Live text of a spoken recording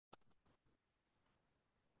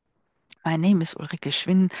My name is Ulrike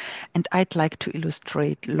Schwinn, and I'd like to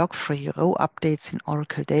illustrate log-free row updates in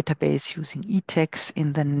Oracle database using ETAGs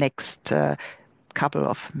in the next couple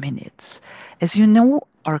of minutes. As you know,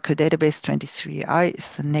 Oracle Database 23i is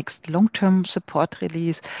the next long-term support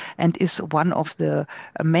release and is one of the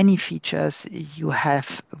many features you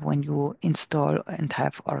have when you install and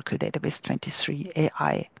have Oracle Database 23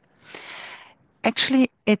 AI. Actually,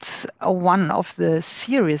 it's one of the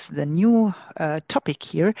series. The new topic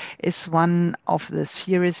here is one of the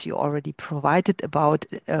series you already provided about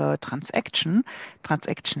transaction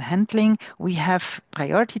handling. We have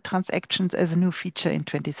priority transactions as a new feature in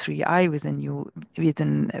 23i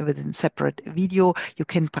within separate video. You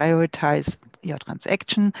can prioritize your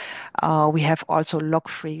transaction. We have also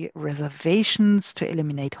log-free reservations to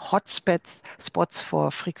eliminate spots for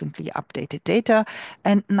frequently updated data.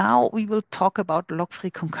 And now we will talk about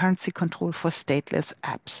log-free concurrency control for stateless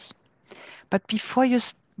apps. But before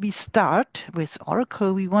we start with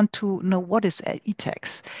Oracle, we want to know what is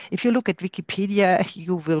ETAGs. If you look at Wikipedia,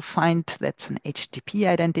 you will find that's an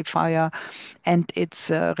HTTP identifier, and it's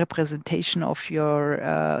a representation of your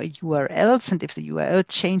URLs. And if the URL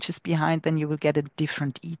changes behind, then you will get a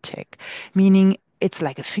different ETAG, meaning it's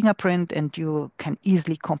like a fingerprint and you can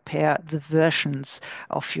easily compare the versions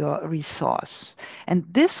of your resource. And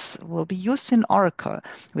this will be used in Oracle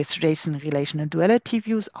with JSON Relational Duality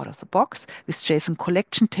Views out of the box, with JSON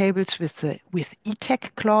Collection Tables with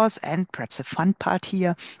ETAG clause, and perhaps a fun part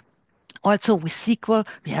here. Also with SQL,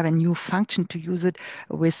 we have a new function to use it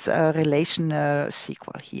with relational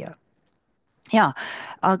SQL here. Yeah,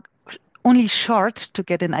 only short to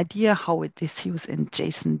get an idea how it is used in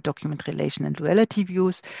JSON document relation and duality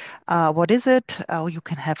views. What is it? You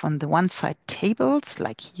can have on the one side tables,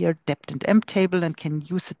 like here dept and emp table, and can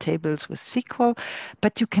use the tables with SQL,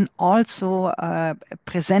 but you can also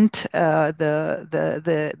present the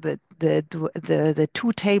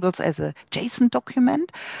two tables as a JSON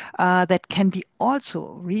document that can be also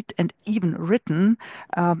read and even written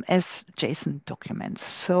as JSON documents.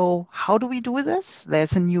 So how do we do this?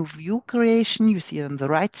 There's a new view creation. You see on the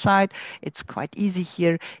right side. It's quite easy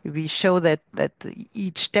here. We show that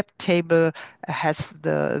each dept table has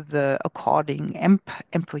the according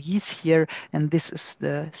employees here, and this is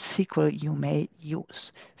the SQL you may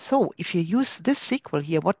use. So if you use this SQL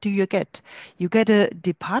here, what do you get? You get a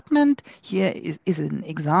department. Here is an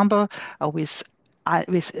example with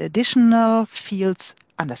additional fields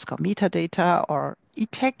underscore metadata or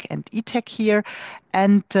ETAG and ETAG here.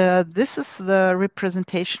 And this is the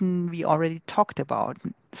representation we already talked about.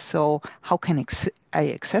 So how can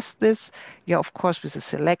I access this? Yeah, of course, with a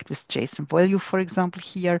select with JSON value, for example,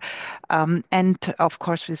 here. And of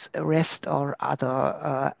course, with REST or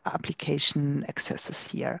other application accesses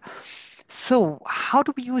here. So how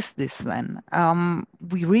do we use this then?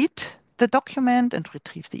 We read the document and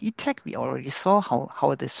retrieve the ETAG. We already saw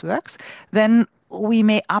how this works. Then we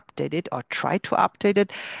may update it or try to update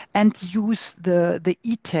it and use the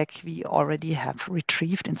ETAG we already have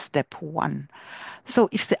retrieved in step 1. So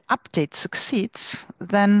if the update succeeds,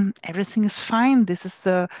 then everything is fine. This is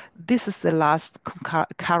the last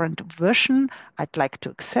current version I'd like to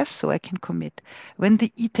access, so I can commit. When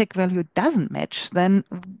the ETAG value doesn't match, then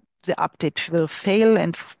the update will fail.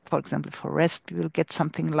 And for example, for REST, we will get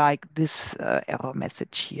something like this error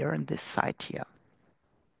message here on this side here.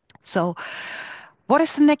 So what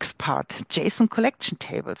is the next part? JSON collection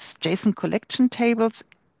tables. JSON collection tables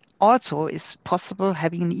also is possible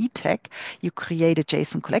having an ETAG. You create a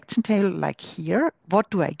JSON collection table like here.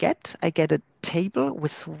 What do I get? I get a table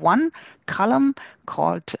with one column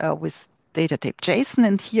called with data type JSON,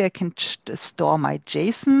 and here I can store my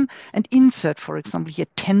JSON and insert, for example, here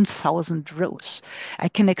 10,000 rows. I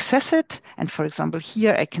can access it, and for example,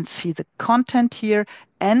 here I can see the content here,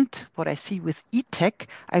 and what I see with ETAG,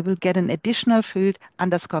 I will get an additional field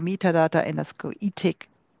underscore metadata underscore ETAG,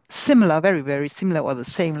 similar, very, very similar, or the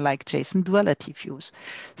same like JSON duality views.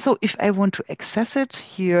 So if I want to access it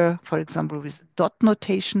here, for example, with dot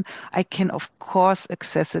notation, I can of course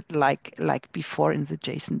access it like before in the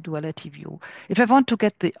JSON duality view. If I want to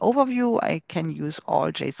get the overview, I can use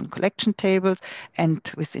all JSON collection tables, and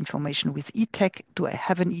with information with ETAG, do I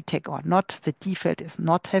have an ETAG or not? The default is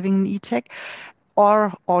not having an ETAG.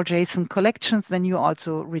 Or all JSON collections, then you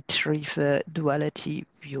also retrieve the duality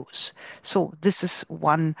views. So this is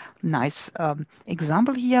one nice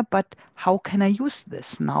example here, but how can I use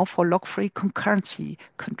this now for log-free concurrency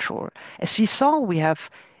control? As we saw, we have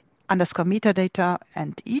underscore metadata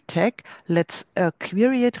and ETAG. Let's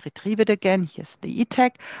query it, retrieve it again. Here's the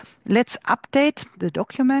ETAG. Let's update the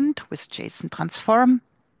document with JSON transform.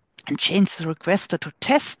 and change the requester to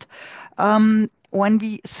test. When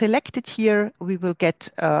we select it here, we will get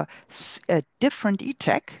a different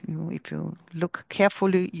ETAG. If you look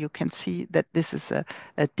carefully, you can see that this is a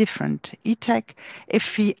different ETAG.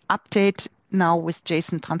 If we update now with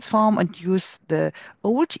JSON transform and use the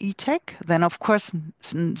old ETAG, then of course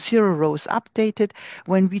 0 rows updated.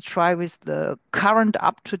 When we try with the current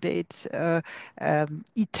up-to-date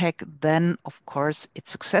ETAG, then of course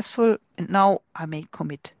it's successful. And now I may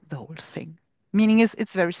commit the whole thing. Meaning is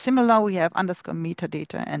it's very similar. We have underscore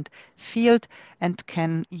metadata and field and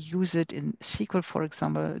can use it in SQL, for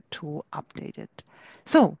example, to update it.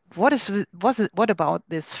 So what about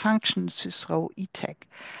this function sysrow ETAG?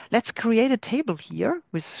 Let's create a table here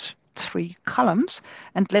with 3 columns,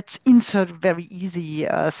 and let's insert very easy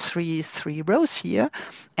three rows here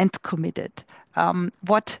and commit it.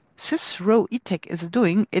 What sysrow ETAG is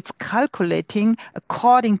doing, it's calculating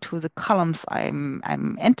according to the columns I'm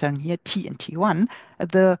entering here, T and T1,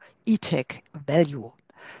 the ETAG value.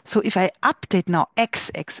 So if I update now X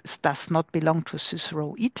does not belong to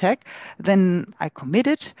sysrow ETAG, then I commit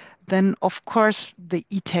it, then of course the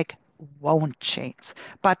ETAG won't change.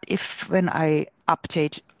 But if when I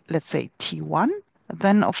update, let's say T1,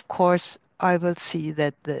 then of course I will see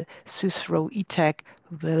that the sysrow ETAG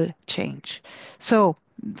will change. So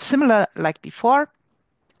similar like before,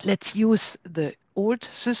 let's use the old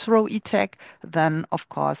sysrow ETAG, then of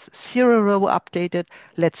course 0 row updated.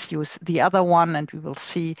 Let's use the other one and we will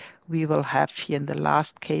see we will have here in the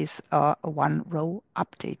last case 1 row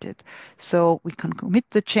updated. So we can commit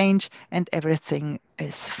the change and everything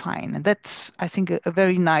is fine. And that's, I think, a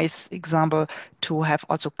very nice example to have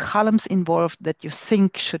also columns involved that you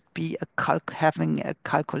think should be having a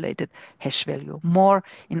calculated hash value. More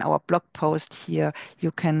in our blog post here,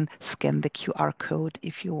 you can scan the QR code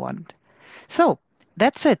if you want. So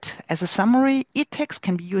that's it. As a summary, ETAGs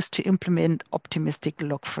can be used to implement optimistic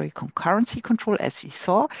log-free concurrency control, as we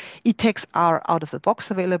saw. ETAGs are out of the box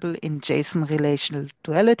available in JSON Relational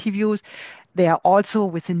Duality Views. They are also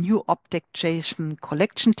with the new object JSON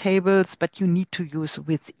Collection Tables, but you need to use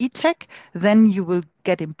with ETAG. Then you will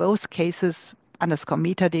get in both cases underscore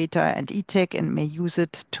metadata and ETAG and may use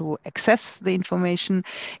it to access the information.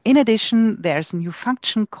 In addition, there's a new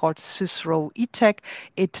function called sysrow ETAG.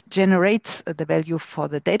 It generates the value for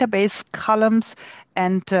the database columns,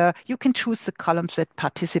 and you can choose the columns that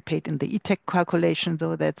participate in the ETAG calculation,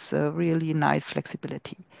 so that's a really nice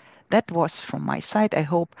flexibility. That was from my side. I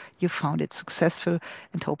hope you found it successful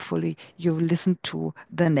and hopefully you will listen to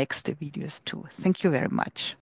the next videos too. Thank you very much.